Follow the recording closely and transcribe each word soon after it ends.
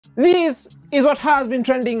This is what has been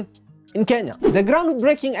trending in Kenya. The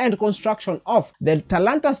groundbreaking and construction of the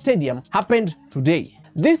Talanta Stadium happened today.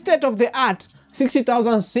 This state-of-the-art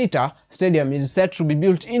 60,000-seater stadium is set to be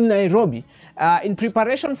built in Nairobi in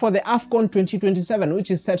preparation for the AFCON 2027, which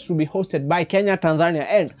is set to be hosted by Kenya, Tanzania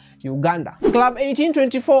and Uganda. Club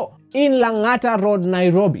 1824 in Langata Road,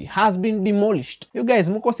 Nairobi has been demolished. You guys,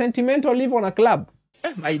 muko sentimental live on a club.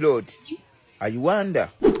 My lord, I wonder.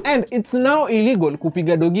 And it's now illegal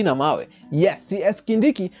kupiga dogi na mawe. Yes, CS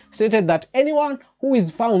Kindiki stated that anyone who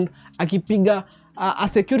is found akipiga a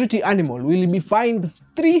security animal will be fined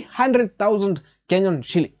 300,000 Kenyan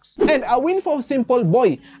shillings. And a win for Simple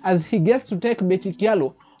Boy as he gets to take Betty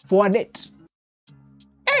Kialo for a date.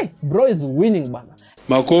 Hey, bro is winning, bana.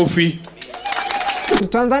 Makofi.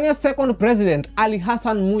 Tanzania's second president, Ali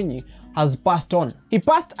Hassan Mwinyi, has passed on. He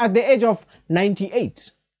passed at the age of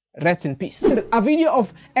 98. Rest in peace. And a video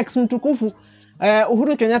of ex-mtukufu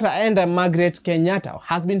Uhuru Kenyatta and Margaret Kenyatta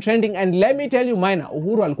has been trending, and let me tell you, Maina,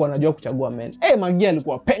 Uhuru alikuwa anajua kuchagua men. Magi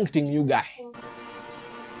alikuwa painting you guy.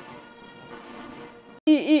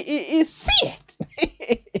 See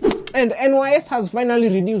it. And NYS has finally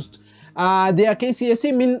reduced their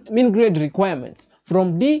KCSE min grade requirements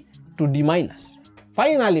from D to D-.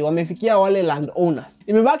 Finally, wamefikia wale landowners.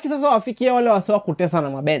 Imebaki sasa wafikia wale wasewa kutesa na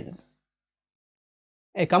mabenz.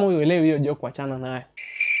 Kama uelewi hiyo joke, wachana nayo.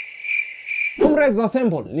 Comrades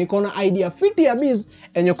assemble, niko na idea fiti ya biz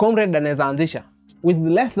enye comrade anaweza anzisha with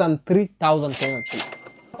less than 3,000 Kenyan shillings.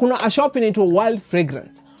 Kuna a shop inaitwa Wild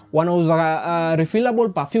Fragrance. Wanauza refillable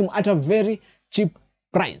perfume at a very cheap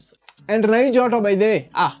price. And na hiyo joto, by the way,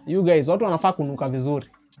 you guys, watu wanafaa kunuka vizuri.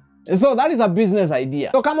 So that is a business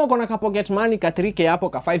idea. So kama uko na ka pocket money ka 3k hapo,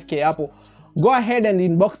 ka 5k hapo, go ahead and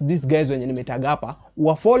inbox these guys wenye nimetag hapa,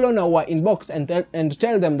 wa follow na wa inbox and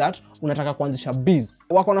tell them that unataka kuanzisha biz.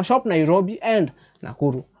 Wako na shop Nairobi and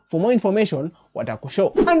Nakuru. For more information,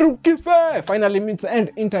 watakushow. Andrew Kibe finally meets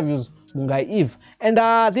and interviews Mungai Eve. And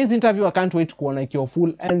this interview, I can't wait kuona ikiwa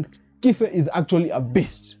full, and Kibe is actually a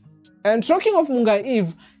beast. And talking of Mungai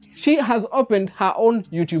Eve, she has opened her own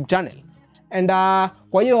YouTube channel. And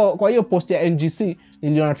kwa hiyo post ya NGC,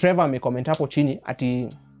 niliona Trevor amecomment hapo chini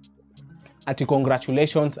ati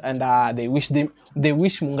congratulations, and they wish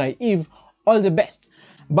Mungai Eve all the best.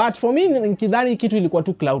 But for me, nikidhani kitu ilikuwa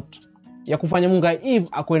tu clout ya kufanya Mungai Eve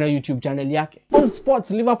akwe na YouTube channel yake. On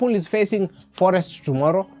sports, Liverpool is facing Forest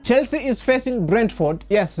tomorrow. Chelsea is facing Brentford.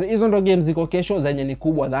 Yes, hizo ndo games ziko kesho zenye ni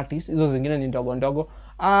kubwa, that is. Hizo zingine ni ndogo ndogo.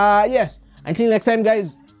 Yes, until next time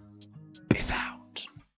guys.